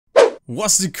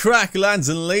What's the crack, lads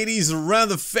and ladies around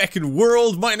the feckin'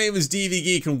 world? My name is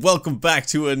DVGeek and welcome back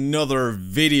to another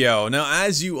video. Now,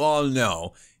 as you all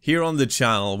know, here on the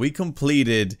channel, we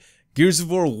completed Gears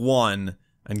of War 1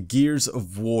 and Gears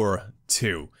of War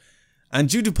 2. And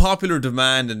due to popular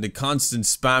demand and the constant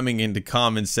spamming in the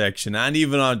comment section and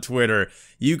even on Twitter,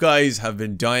 you guys have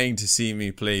been dying to see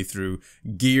me play through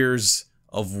Gears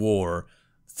of War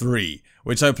 3,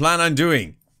 which I plan on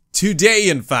doing today,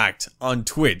 in fact, on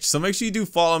Twitch. So make sure you do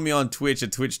follow me on Twitch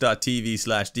at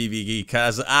twitch.tv/dvgeek,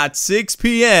 as at 6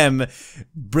 PM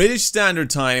British Standard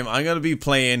Time, I'm going to be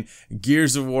playing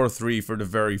Gears of War 3 for the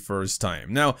very first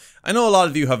time. Now, I know a lot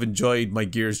of you have enjoyed my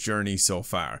Gears journey so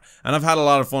far, and I've had a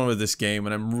lot of fun with this game,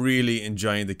 and I'm really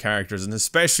enjoying the characters, and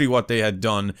especially what they had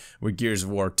done with Gears of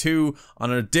War 2 on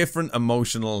a different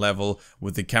emotional level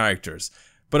with the characters.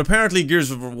 But apparently Gears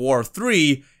of War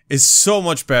 3 is so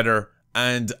much better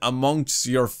and amongst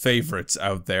your favorites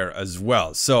out there as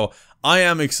well. So I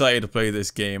am excited to play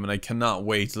this game, and I cannot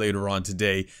wait later on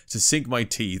today to sink my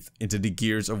teeth into the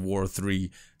Gears of War 3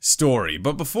 story.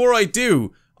 But before I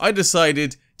do, I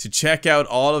decided to check out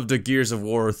all of the Gears of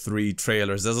War 3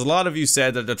 trailers. There's a lot of you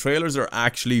said that the trailers are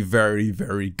actually very,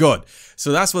 very good.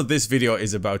 So that's what this video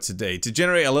is about today, to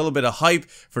generate a little bit of hype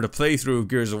for the playthrough of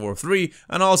Gears of War 3,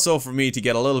 and also for me to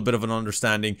get a little bit of an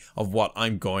understanding of what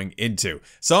I'm going into.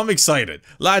 So I'm excited.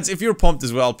 Lads, if you're pumped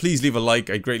as well, please leave a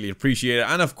like, I greatly appreciate it.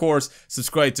 And of course,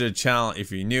 subscribe to the channel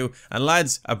if you're new. And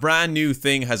lads, a brand new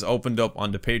thing has opened up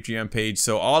on the Patreon page.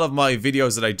 So all of my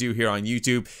videos that I do here on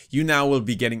YouTube, you now will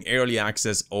be getting early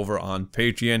access over on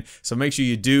Patreon. So make sure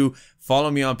you do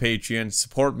follow me on Patreon,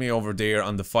 support me over there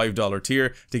on the $5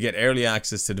 tier to get early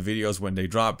access to the videos when they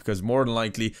drop, because more than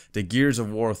likely the Gears of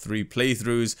War 3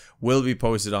 playthroughs will be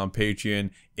posted on Patreon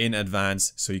in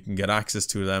advance, so you can get access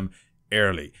to them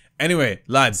early. Anyway,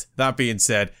 lads, that being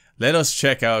said, let us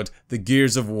check out the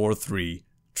Gears of War 3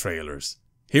 trailers.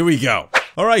 Here we go.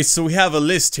 Alright, so we have a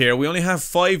list here. We only have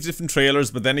 5 different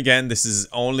trailers, but then again, this is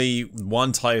only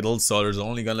one title, so there's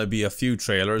only going to be a few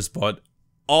trailers, but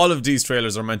all of these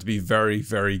trailers are meant to be very,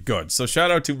 very good. So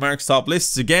shout out to Mark's Top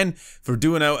Lists again for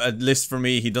doing out a list for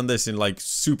me. He done this in like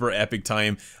super epic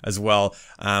time as well.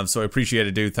 So I appreciate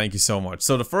it, dude. Thank you so much.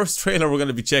 So the first trailer we're going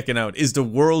to be checking out is the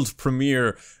world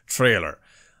premiere trailer.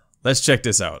 Let's check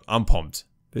this out. I'm pumped.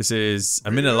 This is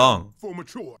a minute long.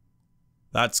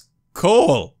 That's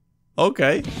cool.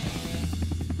 Okay.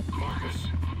 Marcus,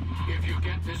 if you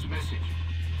get this message,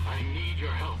 I need your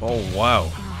help. Oh,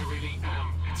 wow. I really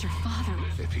am. It's your father.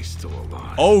 If he's still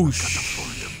alive. Oh,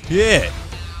 shit.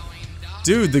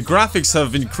 Dude, the graphics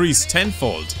have increased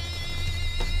tenfold.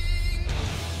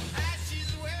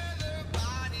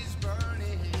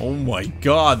 Oh my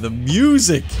god, the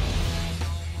music.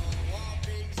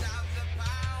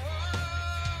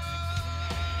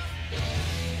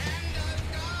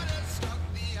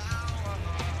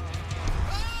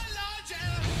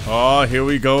 Oh, here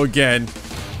we go again.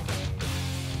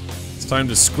 It's time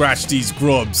to scratch these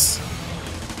grubs.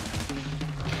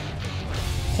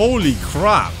 Holy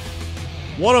crap.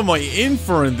 What am I in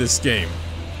for in this game?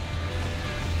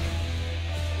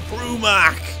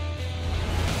 Brumac.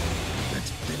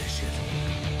 Let's finish it.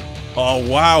 Oh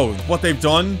wow, what they've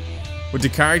done with the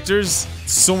characters,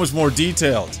 so much more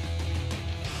detailed.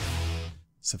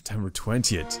 September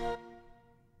 20th.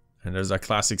 And there's that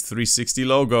classic 360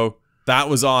 logo. That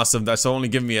was awesome. That's only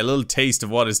giving me a little taste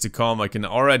of what is to come. I can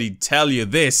already tell you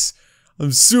this.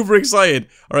 I'm super excited.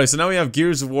 Alright, so now we have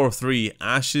Gears of War 3,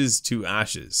 Ashes to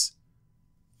Ashes.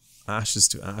 Ashes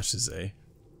to Ashes, eh?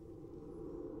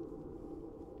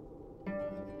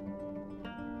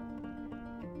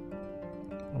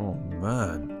 Oh,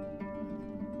 man.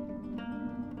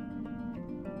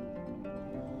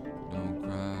 Don't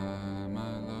cry,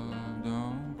 my love,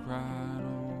 don't cry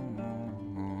no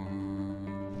more.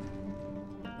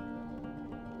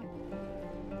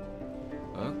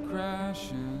 A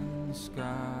crash in the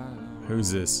sky.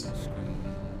 Who's this?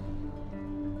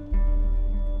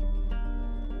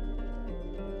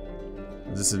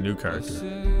 Is this a new character?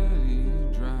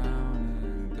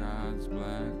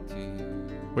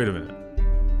 Wait a minute.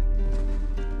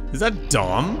 Is that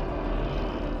Dom?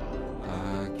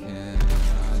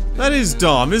 That is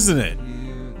Dom, isn't it?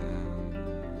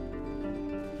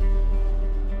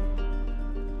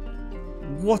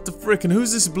 What the frickin'?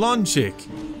 Who's this blonde chick?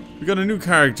 We got a new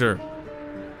character.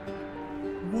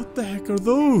 What the heck are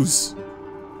those?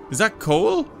 Is that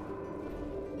Cole?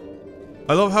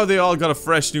 I love how they all got a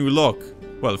fresh new look.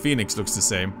 Well, Phoenix looks the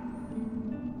same.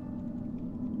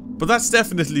 But that's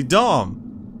definitely Dom.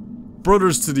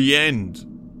 Brothers to the end.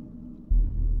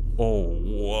 Oh,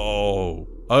 whoa.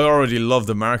 I already love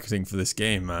the marketing for this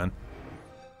game, man.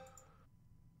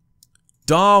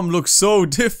 Dom looks so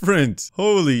different.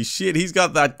 Holy shit, he's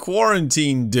got that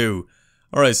quarantine do.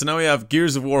 Alright, so now we have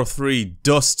Gears of War 3,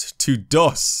 Dust to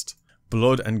Dust.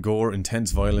 Blood and gore,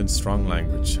 intense violence, strong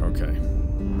language. Okay.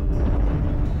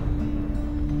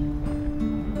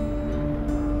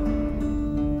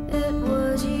 It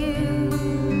was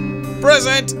you.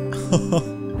 Present!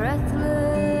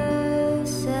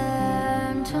 Breathless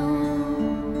and torn.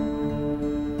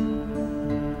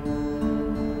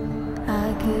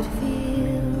 I could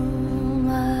feel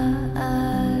my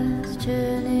eyes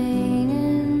turning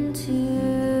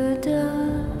into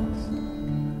dust.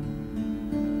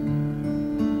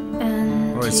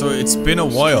 Alright, so it's been a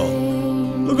while.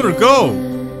 Look at her go!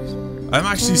 I'm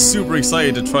actually super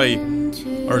excited to try,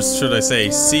 or should I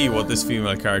say, see what this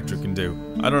female character can do.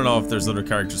 I don't know if there's other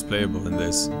characters playable in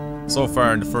this. So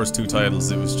far in the first 2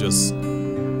 titles it was just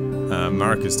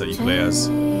Marcus that you play as.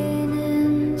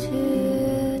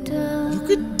 Look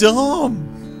at Dom!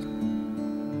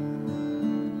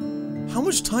 How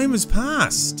much time has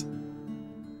passed?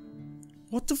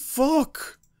 What the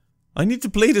fuck? I need to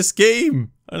play this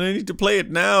game, and I need to play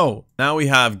it now. Now we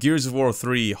have Gears of War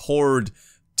 3 Horde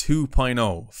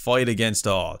 2.0, Fight Against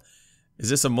All. Is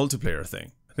this a multiplayer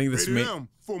thing? I think this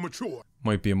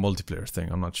might be a multiplayer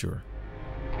thing, I'm not sure.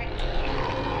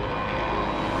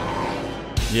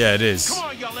 Yeah, it is. Come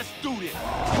on, y'all, let's do this.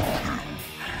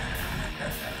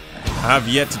 I have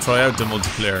yet to try out the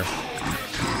multiplayer.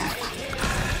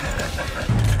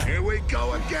 Here we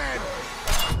go again.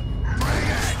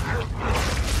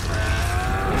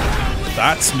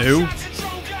 That's new.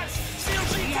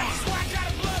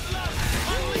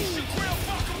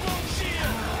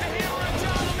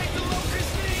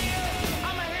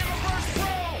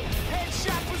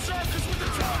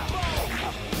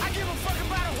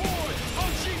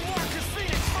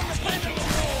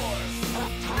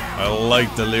 I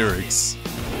like the lyrics.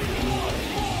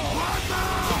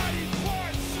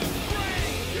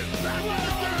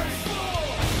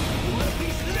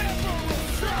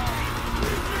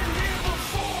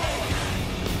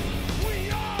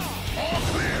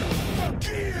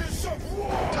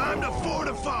 Time to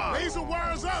fortify. Laser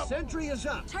wires up. Sentry is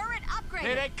up. Turret upgrade.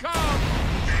 Here they come.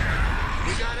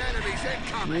 We got enemies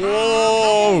incoming.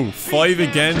 Whoa! 5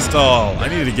 against all. I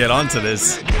need to get onto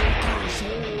this.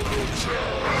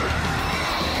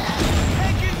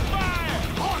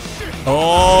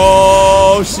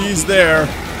 Oh, she's there.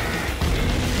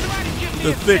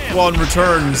 The thick one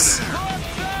returns.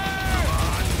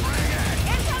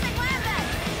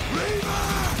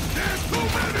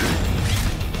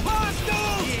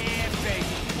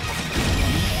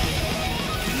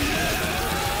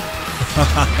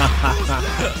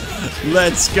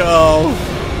 Let's go.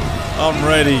 I'm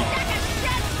ready.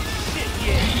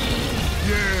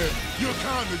 Yeah, you're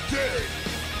kind of dead.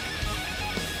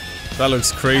 That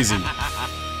looks crazy.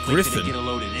 Griffin? Get a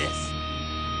load of this.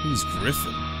 Who's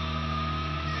Griffin?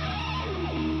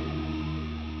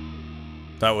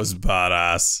 That was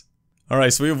badass.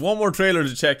 Alright, so we have one more trailer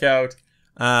to check out.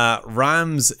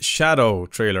 Ram's Shadow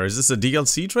trailer. Is this a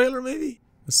DLC trailer, maybe?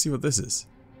 Let's see what this is.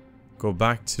 Go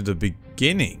back to the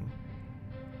beginning.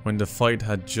 When the fight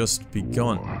had just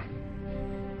begun. War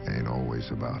ain't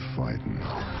always about fighting.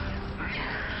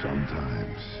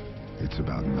 Sometimes it's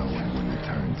about knowing when to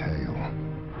turn tail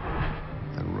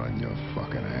and run your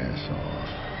fucking ass off.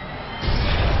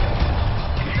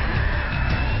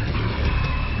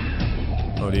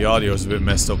 Oh, the audio's a bit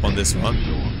messed up on this one.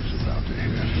 Storm's about to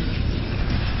hit.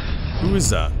 Who is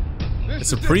that?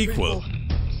 It's a prequel.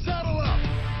 Saddle up.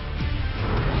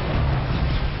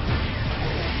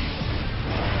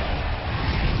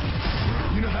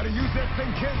 You know how to use that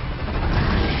thing, kid?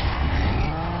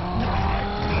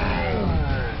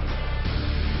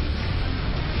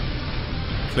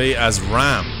 Play as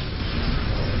Ram.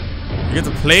 You get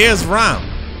to play as Ram.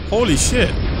 Holy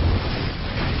shit.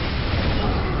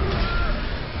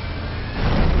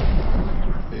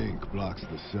 Ink blocks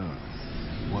the sun.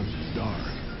 Once it's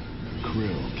dark,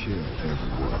 krill kill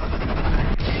everyone.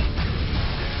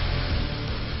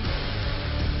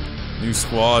 New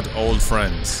squad, old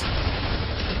friends.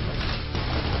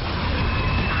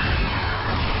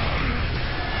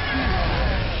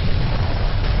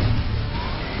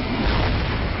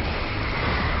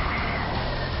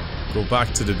 Go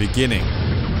back to the beginning.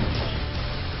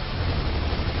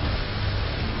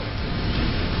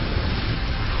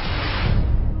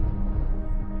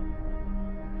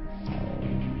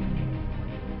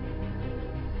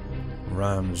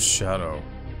 Ram's Shadow.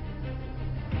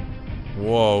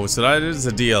 Whoa, so that is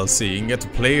a DLC. You can get to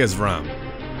play as Ram.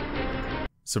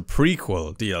 It's a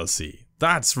prequel DLC.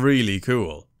 That's really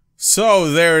cool. So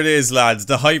there it is, lads.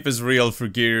 The hype is real for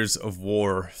Gears of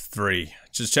War 3.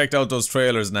 Just checked out those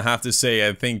trailers and I have to say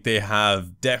I think they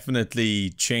have definitely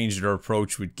changed their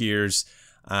approach with Gears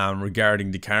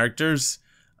regarding the characters.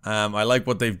 I like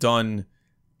what they've done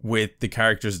with the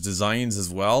characters' designs as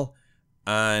well.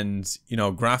 And, you know,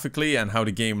 graphically and how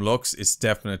the game looks, it's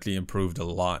definitely improved a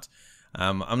lot.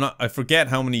 I forget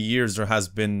how many years there has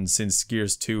been since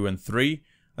Gears 2 and 3.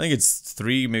 I think it's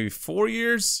 3, maybe 4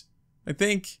 years, I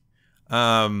think.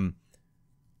 But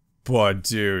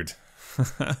dude,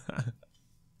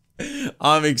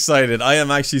 I'm excited. I am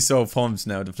actually so pumped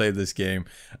now to play this game.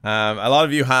 A lot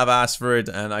of you have asked for it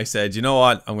and I said, you know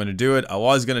what, I'm going to do it. I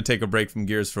was going to take a break from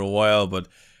Gears for a while, but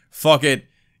fuck it.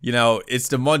 You know, it's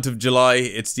the month of July.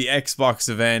 It's the Xbox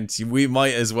event. We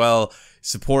might as well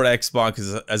support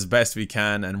Xbox as best we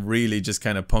can and really just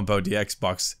kind of pump out the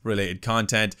Xbox related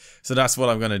content. So that's what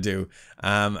I'm going to do.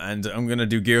 And I'm going to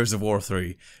do Gears of War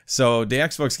 3. So the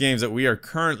Xbox games that we are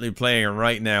currently playing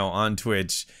right now on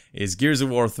Twitch is Gears of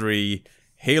War 3,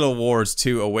 Halo Wars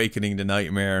 2 Awakening the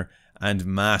Nightmare, and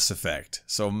Mass Effect.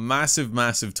 So massive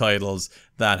titles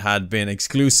that had been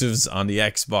exclusives on the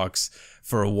Xbox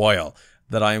for a while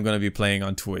that I am going to be playing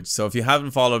on Twitch. So if you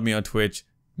haven't followed me on Twitch,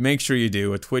 make sure you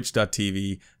do at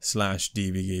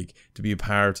twitch.tv/dvgeek to be a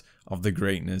part of the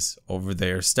greatness over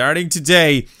there. Starting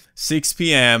today, 6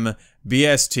 PM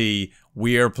BST,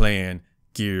 we are playing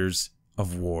Gears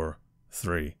of War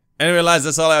 3. Anyway, lads,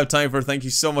 that's all I have time for. Thank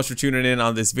you so much for tuning in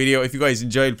on this video. If you guys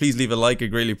enjoyed, please leave a like. I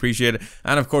greatly appreciate it.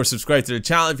 And of course, subscribe to the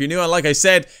channel if you're new. And like I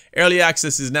said, early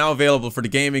access is now available for the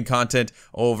gaming content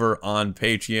over on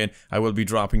Patreon. I will be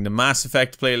dropping the Mass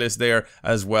Effect playlist there,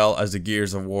 as well as the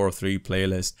Gears of War 3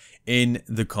 playlist in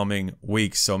the coming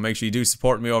weeks. So make sure you do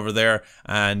support me over there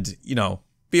and, you know,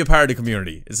 be a part of the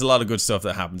community. It's a lot of good stuff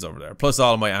that happens over there. Plus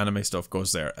all of my anime stuff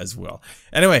goes there as well.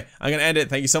 Anyway, I'm going to end it.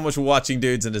 Thank you so much for watching,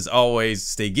 dudes. And as always,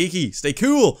 stay geeky, stay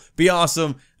cool, be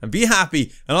awesome, and be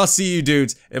happy. And I'll see you,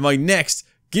 dudes, in my next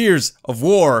Gears of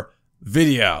War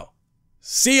video.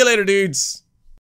 See you later, dudes.